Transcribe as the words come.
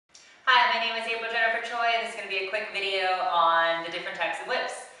Hi, my name is Choi. This is going to be a quick video on the different types of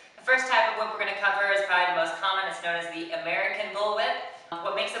whips. The first type of whip we're going to cover is probably the most common. It's known as the American Bullwhip.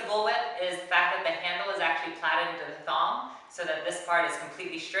 What makes a bullwhip is the fact that the handle is actually plaited into the thong so that this part is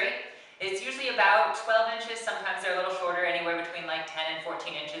completely straight. It's usually about 12 inches, sometimes they're a little shorter, anywhere between like 10 and 14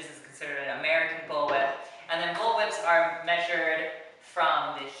 inches is considered an American bullwhip. And then bullwhips are measured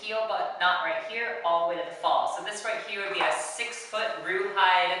from the heel, but not right here, all the way to the fall. So this right here would be a 6-foot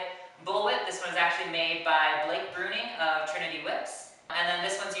rawhide bullwhip. This one is actually made by Bruning of Trinity whips. And then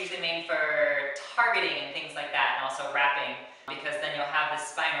this one's usually made for targeting and things like that, and also wrapping, because then you'll have this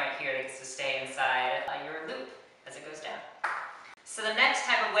spine right here that gets to stay inside your loop as it goes down. So the next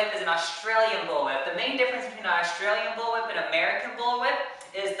type of whip is an Australian bullwhip. The main difference between an Australian bullwhip and American bullwhip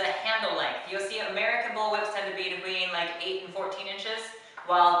is the handle length. You'll see American bullwhips tend to be between like 8 and 14 inches,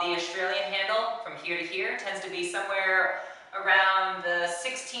 while the Australian handle from here to here tends to be somewhere around the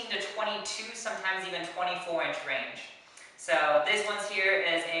 16 to 22, sometimes even 24-inch range. So this one's here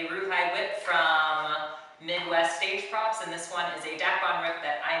is a rawhide whip from Midwest Stage Props, and this one is a Dacron whip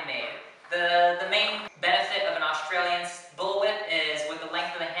that I made. The main benefit of an Australian bullwhip is with the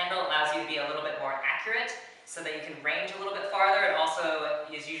length of the handle, it allows you to be a little bit more accurate so that you can range a little bit farther. It also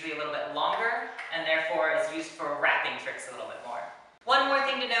is usually a little bit longer and therefore is used for wrapping tricks a little bit more. One more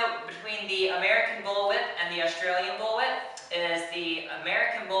thing to note between the American bullwhip and the Australian bullwhip is the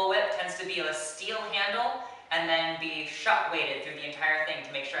American bullwhip tends to be a steel handle and then be shock weighted through the entire thing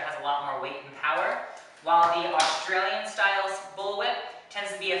to make sure it has a lot more weight and power, while the Australian styles bullwhip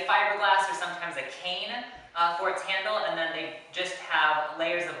tends to be a fiberglass or sometimes a cane for its handle, and then they just have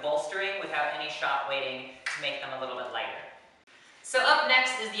layers of bolstering without any shock weighting to make them a little bit lighter. So up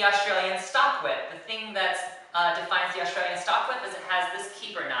next is the Australian Stockwhip. The thing that defines the Australian Stockwhip is it has this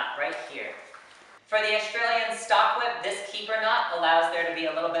keeper knot right here. For the Australian Stockwhip, this keeper knot allows there to be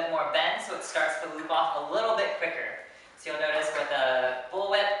a little bit more bend, so it starts to loop off a little bit quicker. So you'll notice with a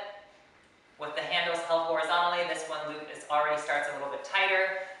bullwhip, with the handles held horizontally, this one loop already starts a little bit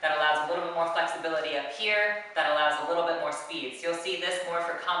tighter. That allows a little bit more flexibility up here. That allows a little bit more speed. So you'll see this more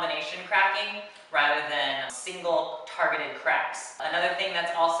for combination cracking rather than single targeted cracks. Another thing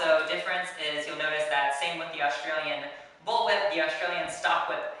that's also different is you'll notice that same with the Australian bullwhip, the Australian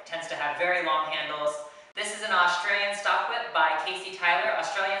Stockwhip tends to have very long handles. This is an Australian Stockwhip by Casey Tyler.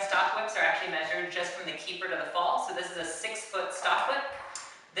 Australian Stockwhips are actually measured just from the keeper to the fall. So this is a 6-foot Stockwhip.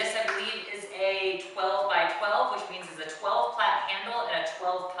 This, I believe, is a 12 by 12, which means it's a 12 plat handle and a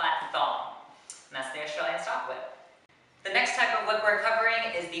 12 plat thong. And that's the Australian Stockwhip. The next type of whip we're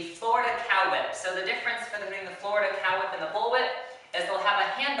covering is the Florida Cowwhip. So the difference between the Florida Cowwhip and the bullwhip is they'll have a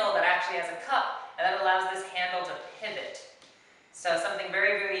handle that actually has a cup, and that allows this handle to pivot. So something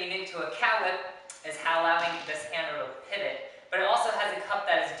very, very unique to a cowwhip is how allowing this handle to pivot. But it also has a cup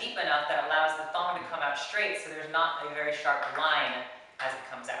that is deep enough that allows the thong to come out straight, so there's not a very sharp line as it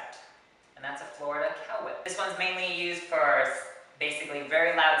comes out. And that's a Florida Cowwhip. This one's mainly used for basically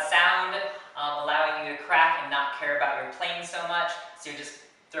very loud sound, allowing you to crack and not care about your playing so much, so you're just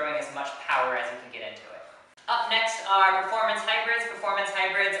throwing as much power as you can get into it. Up next are performance hybrids. Performance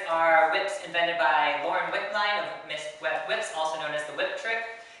hybrids are whips invented by Lauren Wickline of Miss Web Whips, also known as the Whip Trick.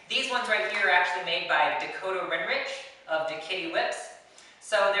 These ones right here are actually made by Dakota Winrich of Dakitty whips.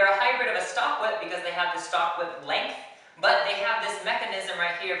 So they're a hybrid of a Stockwhip because they have the Stockwhip length, but they have this mechanism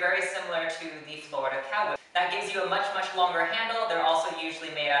right here very similar to the Florida Cowwhip. That gives you a much, much longer handle. They're also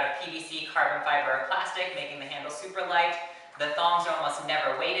usually made out of PVC, carbon fiber, or plastic, making the handle super light. The thongs are almost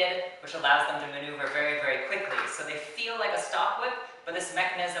never weighted, which allows them to maneuver very, very quickly. So they feel like a Stockwhip, but this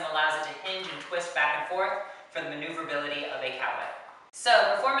mechanism allows it to hinge and twist back and forth for the maneuverability of a cowwhip. So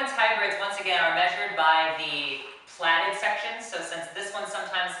performance hybrids, once again, are measured by the plaited sections. So since this one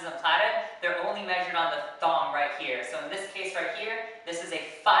sometimes isn't plaited, they're only measured on the thong right here. So in this case right here, this is a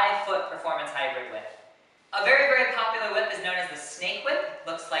 5-foot performance hybrid whip. A very, very popular whip is known as the snake whip. It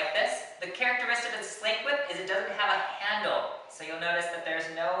looks like this. The characteristic of the snake whip is it doesn't have a handle. So you'll notice that there's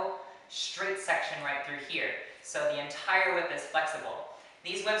no straight section right through here. So the entire whip is flexible.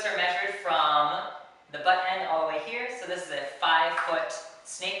 These whips are measured from the butt end all the way here. So this is a 5-foot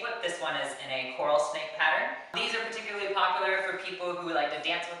snake whip. This one is in a coral snake pattern. These are particularly popular for people who like to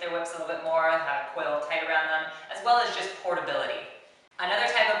dance with their whips a little bit more, have a coil tight around them, as well as just portability. Another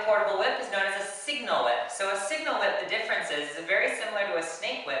type of portable whip is known as a signal whip. So a signal whip, the difference is very similar to a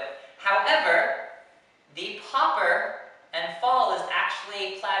snake whip. However, the popper and fall is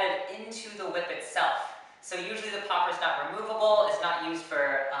actually plaited into the whip itself. So usually the popper's not removable, it's not used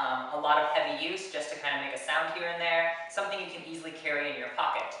for a lot of heavy use, just to kind of make a sound here and there, something you can easily carry in your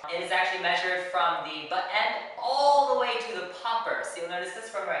pocket. It is actually measured from the butt end all the way to the popper. So you'll notice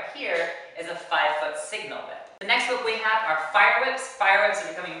this one right here is a 5-foot signal whip. The next whip we have are fire whips. Fire whips are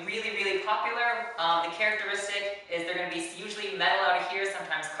becoming really, really popular. The characteristic is they're going to be usually metal out of here,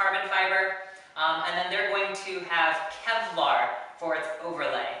 sometimes carbon fiber, and then they're going to have Kevlar for its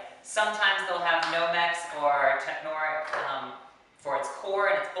overlay. Sometimes they'll have Nomex or Technoric for its core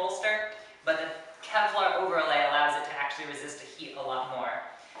and its bolster, but the Kevlar overlay allows it to actually resist the heat a lot more.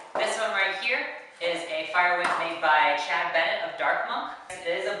 This one right here is a fire whip made by Bennet of Dark Monk. It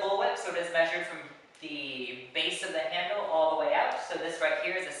is a bullwhip, so it is measured from the base of the handle all the way out. So this right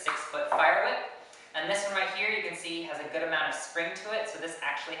here is a 6-foot fire whip. And this one right here, you can see, has a good amount of spring to it, so this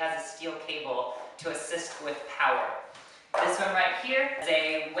actually has a steel cable to assist with power. This one right here is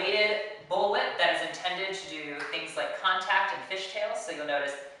a weighted bullwhip that is intended to do things like contact and fishtails. So you'll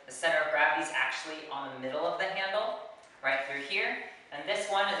notice the center of gravity is actually on the middle of the handle, right through here. And this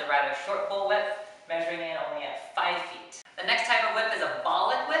one is a rather short bullwhip, measuring in only at 5 feet. The next type of whip is a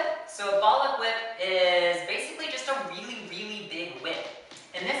Bullock whip. So a Bullock whip is basically just a really, really big whip.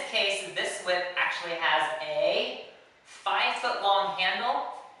 In this case, this whip actually has a 5-foot long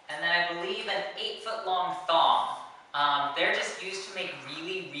handle, and then I believe an 8-foot long thong. They're just used to make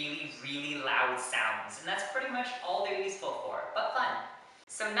really, really, really loud sounds, and that's pretty much all they're useful for, but fun.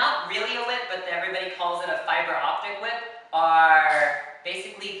 So not really a whip, but everybody calls it a fiber optic whip, are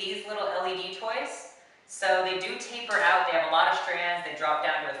basically these little LED toys. So they do taper out, they have a lot of strands, they drop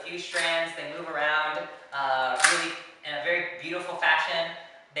down to a few strands, they move around really in a very beautiful fashion.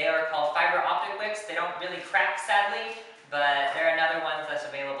 They are called fiber optic whips. They don't really crack, sadly, but they're another one that's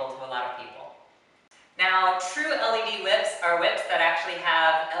available to a lot of people. Now, true LED whips are whips that actually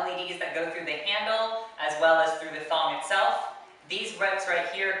have LEDs that go through the handle as well as through the thong itself. These whips right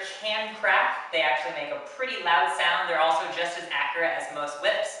here can crack. They actually make a pretty loud sound. They're also just as accurate as most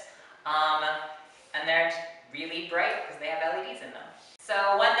whips. And they're really bright because they have LEDs in them. So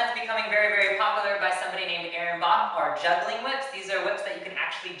one that's becoming very, very popular by somebody named Aaron Bach are juggling whips. These are whips that you can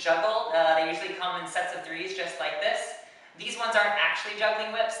actually juggle. They usually come in sets of 3s just like this. These ones aren't actually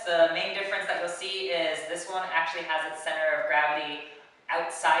juggling whips. The main difference that you'll see is this one actually has its center of gravity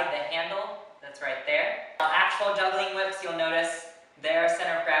outside the handle. That's right there. Actual juggling whips, you'll notice their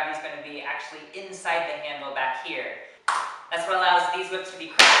center of gravity is going to be actually inside the handle back here. That's what allows these whips to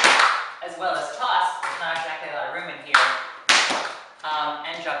be cracked as well as tossed. There's not exactly a lot of room in here.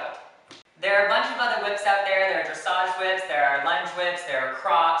 And juggled. There are a bunch of other whips out there. There are dressage whips, there are lunge whips, there are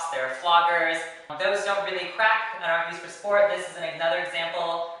crops, there are floggers. Those don't really crack and aren't used for sport. This is another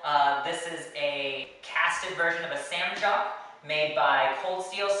example. This is a casted version of a Samjock made by Cold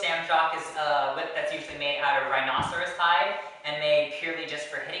Steel. Samjock is a whip that's usually made out of rhinoceros hide and made purely just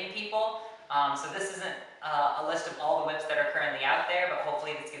for hitting people. So this isn't a list of all the whips that are currently out there, but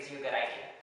hopefully this gives you a good idea.